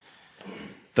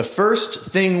The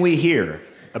first thing we hear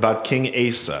about King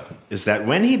Asa is that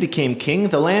when he became king,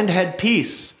 the land had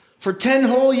peace for 10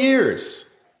 whole years.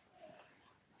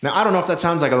 Now, I don't know if that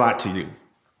sounds like a lot to you,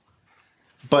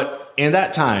 but in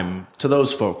that time, to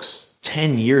those folks,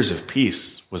 10 years of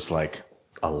peace was like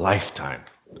a lifetime.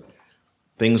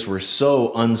 Things were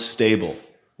so unstable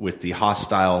with the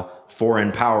hostile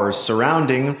foreign powers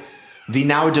surrounding the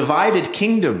now divided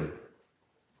kingdom,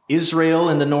 Israel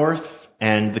in the north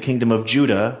and the kingdom of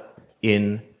Judah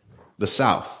in the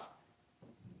south.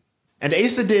 And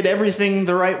Asa did everything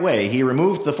the right way. He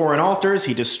removed the foreign altars.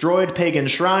 He destroyed pagan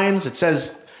shrines. It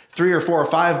says 3 or 4 or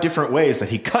 5 different ways that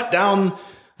he cut down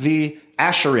the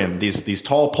Asherim, these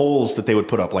tall poles that they would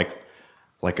put up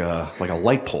like a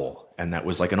light pole. And that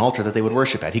was like an altar that they would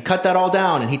worship at. He cut that all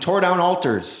down and he tore down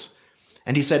altars.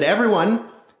 And he said, everyone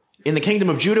in the kingdom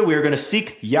of Judah, we are going to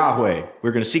seek Yahweh.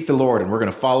 We're going to seek the Lord and we're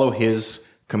going to follow his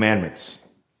commandments.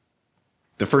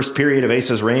 The first period of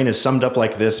Asa's reign is summed up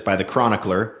like this by the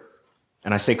chronicler.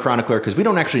 And I say chronicler because we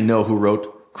don't actually know who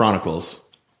wrote Chronicles.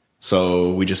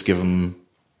 So we just give him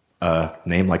a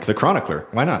name like the chronicler.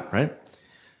 Why not, right?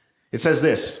 It says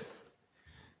this: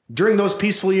 during those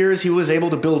peaceful years, he was able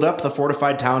to build up the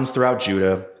fortified towns throughout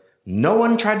Judah. No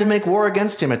one tried to make war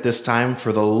against him at this time,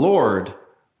 for the Lord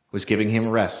was giving him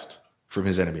rest from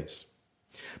his enemies.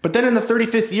 But then in the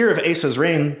 35th year of Asa's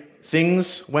reign,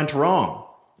 things went wrong.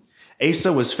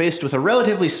 Asa was faced with a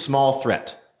relatively small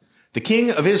threat. The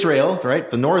king of Israel, right,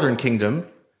 the northern kingdom,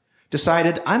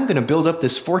 decided, I'm going to build up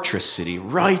this fortress city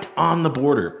right on the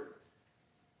border.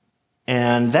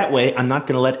 And that way, I'm not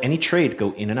going to let any trade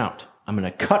go in and out. I'm going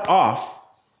to cut off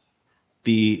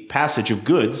the passage of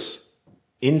goods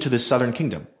into the southern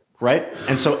kingdom, right?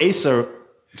 And so Asa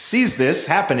sees this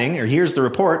happening, or hears the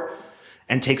report,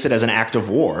 and takes it as an act of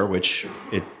war, which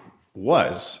it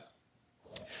was.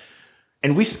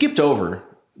 And we skipped over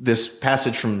this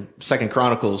passage from 2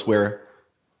 Chronicles where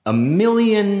a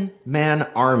 1,000,000-man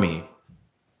army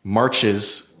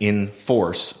marches in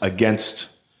force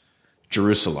against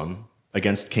Jerusalem,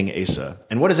 against King Asa.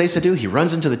 And what does Asa do? He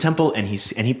runs into the temple and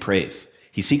he prays.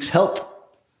 He seeks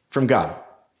help from God.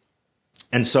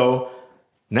 And so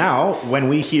now when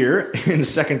we hear in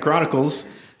 2 Chronicles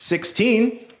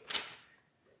 16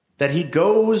 that he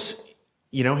goes,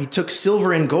 he took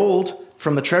silver and gold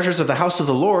from the treasures of the house of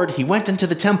the Lord, he went into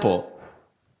the temple.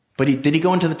 But did he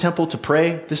go into the temple to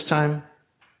pray this time?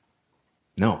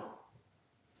 No.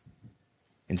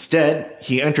 Instead,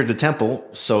 he entered the temple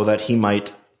so that he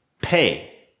might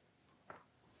pay.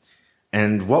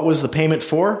 And what was the payment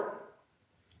for?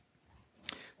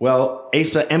 Well,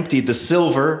 Asa emptied the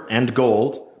silver and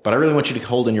gold, but I really want you to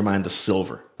hold in your mind the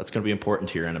silver. That's going to be important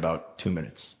here in about 2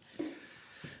 minutes.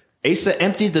 Asa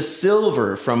emptied the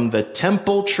silver from the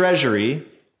temple treasury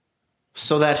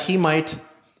so that he might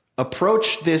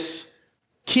approach this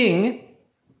king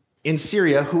in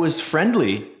Syria who was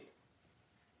friendly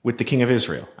with the king of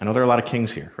Israel. I know there are a lot of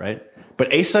kings here, right?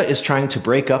 But Asa is trying to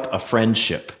break up a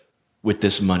friendship with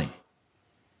this money.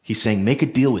 He's saying, make a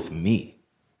deal with me.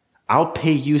 I'll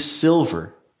pay you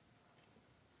silver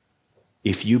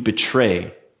if you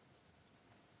betray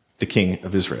the king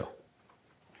of Israel.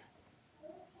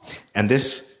 And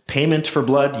this payment for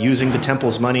blood using the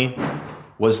temple's money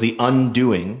was the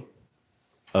undoing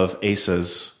of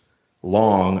Asa's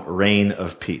long reign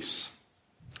of peace.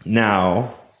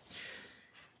 Now,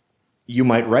 you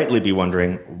might rightly be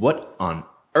wondering, what on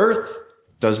earth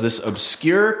does this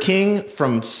obscure king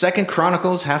from 2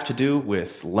 Chronicles have to do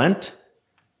with Lent,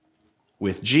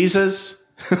 with Jesus,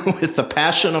 with the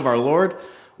passion of our Lord?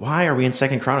 Why are we in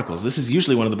 2 Chronicles? This is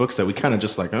usually one of the books that we kind of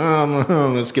just like, I'm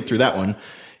going to skip through that one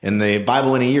in the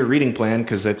Bible in a Year reading plan,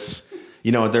 because it's,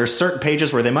 there's certain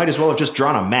pages where they might as well have just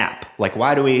drawn a map. Like,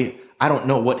 I don't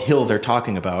know what hill they're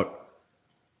talking about.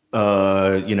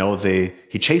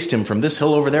 He chased him from this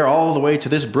hill over there all the way to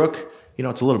this brook.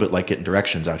 It's a little bit like getting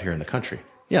directions out here in the country.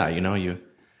 Yeah,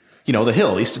 the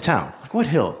hill east of town. Like, what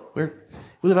hill? We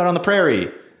live out on the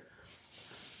prairie.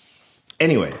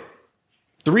 Anyway,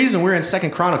 the reason we're in 2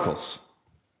 Chronicles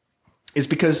is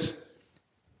because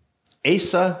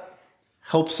Asa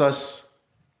helps us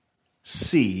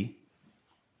see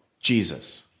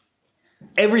Jesus.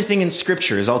 Everything in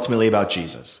Scripture is ultimately about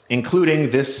Jesus, including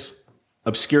this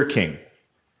obscure king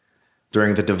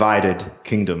during the divided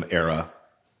kingdom era.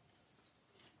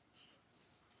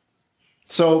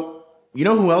 So, you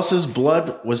know who else's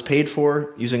blood was paid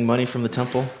for using money from the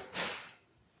temple?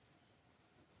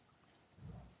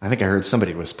 I think I heard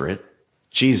somebody whisper it.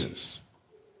 Jesus.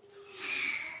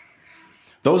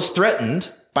 Those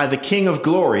threatened by the King of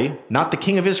Glory, not the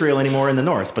King of Israel anymore in the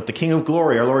north, but the King of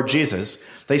Glory, our Lord Jesus,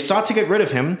 they sought to get rid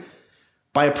of him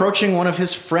by approaching one of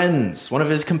his friends, one of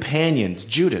his companions,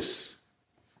 Judas,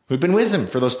 who had been with him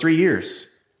for those 3 years.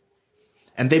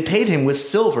 And they paid him with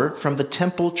silver from the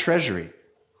temple treasury.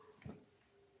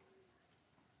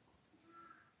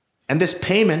 And this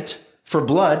payment for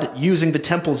blood using the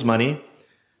temple's money,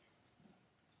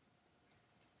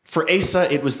 for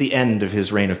Asa, it was the end of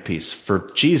his reign of peace. For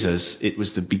Jesus, it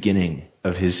was the beginning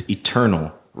of his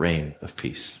eternal reign of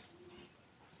peace.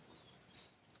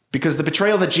 Because the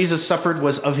betrayal that Jesus suffered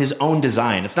was of his own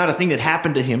design. It's not a thing that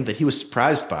happened to him that he was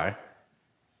surprised by.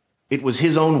 It was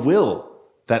his own will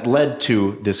that led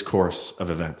to this course of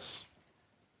events.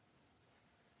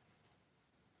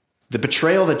 The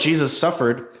betrayal that Jesus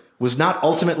suffered was not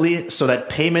ultimately so that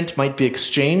payment might be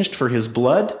exchanged for his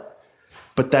blood,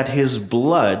 but that his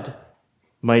blood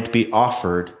might be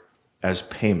offered as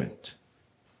payment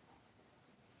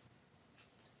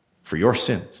for your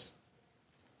sins.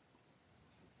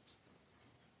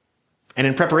 And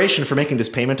in preparation for making this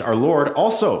payment, our Lord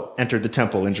also entered the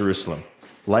temple in Jerusalem,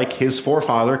 like his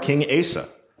forefather, King Asa.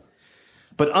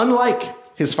 But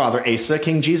unlike his father Asa,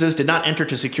 King Jesus did not enter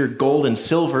to secure gold and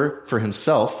silver for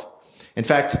himself. In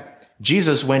fact,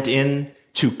 Jesus went in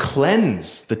to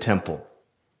cleanse the temple.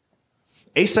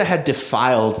 Asa had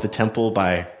defiled the temple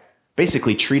by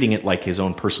basically treating it like his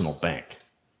own personal bank.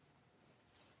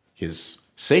 His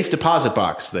safe deposit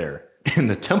box there in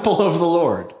the temple of the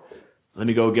Lord. Let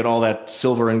me go get all that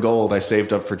silver and gold I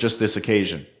saved up for just this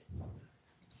occasion.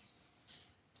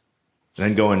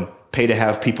 Then go and pay to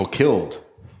have people killed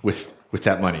with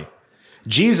that money.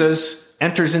 Jesus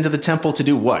enters into the temple to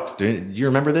do what? Do you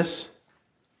remember this?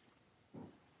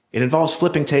 It involves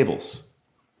flipping tables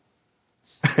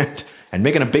and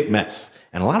making a big mess.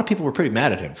 And a lot of people were pretty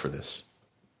mad at him for this.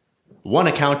 One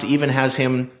account even has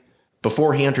him,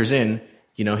 before he enters in,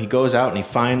 he goes out and he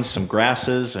finds some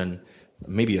grasses and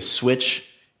maybe a switch,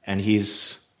 and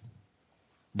he's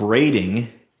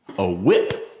braiding a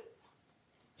whip.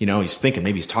 He's thinking,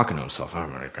 maybe he's talking to himself.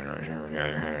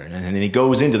 And then he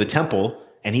goes into the temple,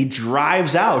 and he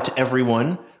drives out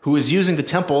everyone who is using the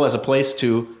temple as a place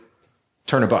to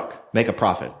turn a buck, make a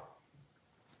profit.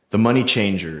 The money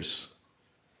changers.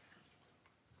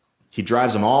 He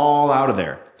drives them all out of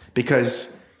there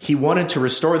because he wanted to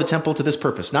restore the temple to this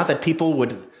purpose. Not that people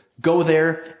would go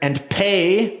there and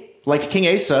pay, like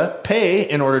King Asa, pay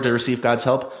in order to receive God's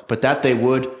help, but that they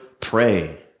would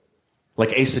pray,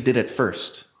 like Asa did at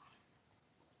first.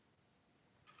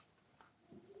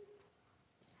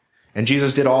 And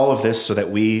Jesus did all of this so that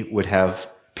we would have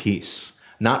peace,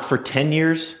 not for 10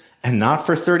 years and not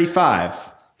for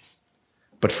 35,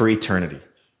 but for eternity.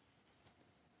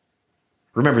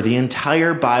 Remember, the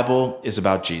entire Bible is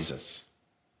about Jesus.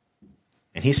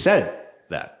 And he said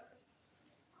that.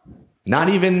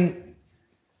 Including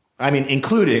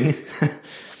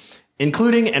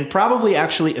and probably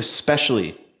actually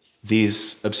especially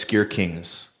these obscure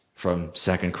kings from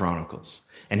 2 Chronicles.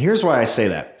 And here's why I say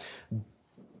that.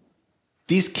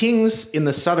 These kings in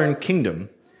the southern kingdom,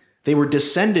 they were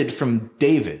descended from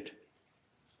David,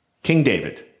 King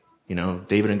David.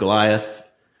 David and Goliath,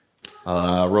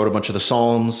 wrote a bunch of the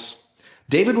Psalms.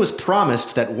 David was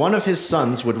promised that one of his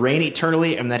sons would reign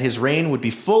eternally and that his reign would be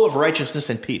full of righteousness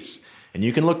and peace. And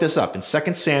you can look this up. In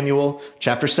 2 Samuel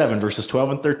chapter 7, verses 12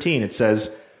 and 13, it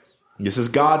says, this is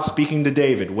God speaking to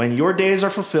David, "When your days are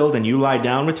fulfilled and you lie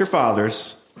down with your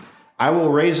fathers, I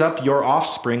will raise up your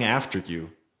offspring after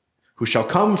you, who shall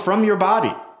come from your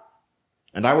body,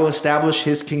 and I will establish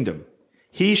his kingdom.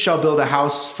 He shall build a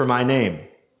house for my name."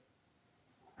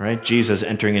 All right, Jesus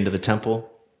entering into the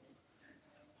temple.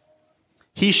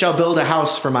 "He shall build a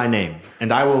house for my name,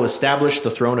 and I will establish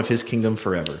the throne of his kingdom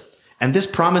forever." And this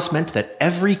promise meant that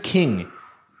every king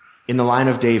in the line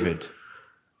of David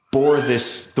bore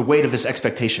the weight of this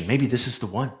expectation. Maybe this is the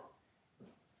one.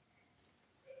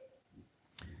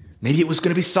 Maybe it was going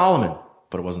to be Solomon,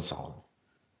 but it wasn't Solomon.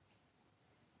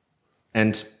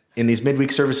 And in these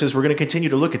midweek services, we're going to continue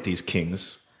to look at these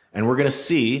kings, and we're going to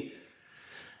see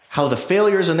how the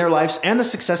failures in their lives and the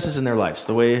successes in their lives,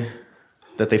 the way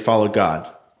that they followed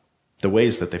God, the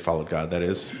ways that they followed God, that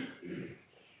is,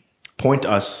 point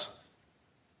us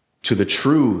to the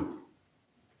true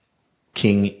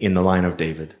king in the line of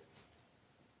David,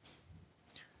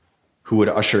 who would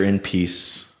usher in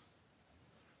peace,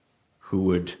 who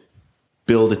would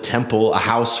build a temple, a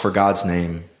house for God's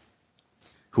name,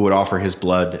 who would offer his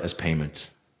blood as payment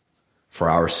for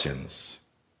our sins.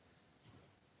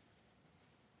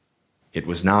 It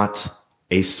was not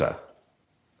Asa,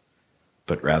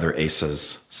 but rather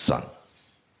Asa's son.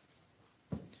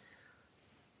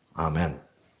 Amen.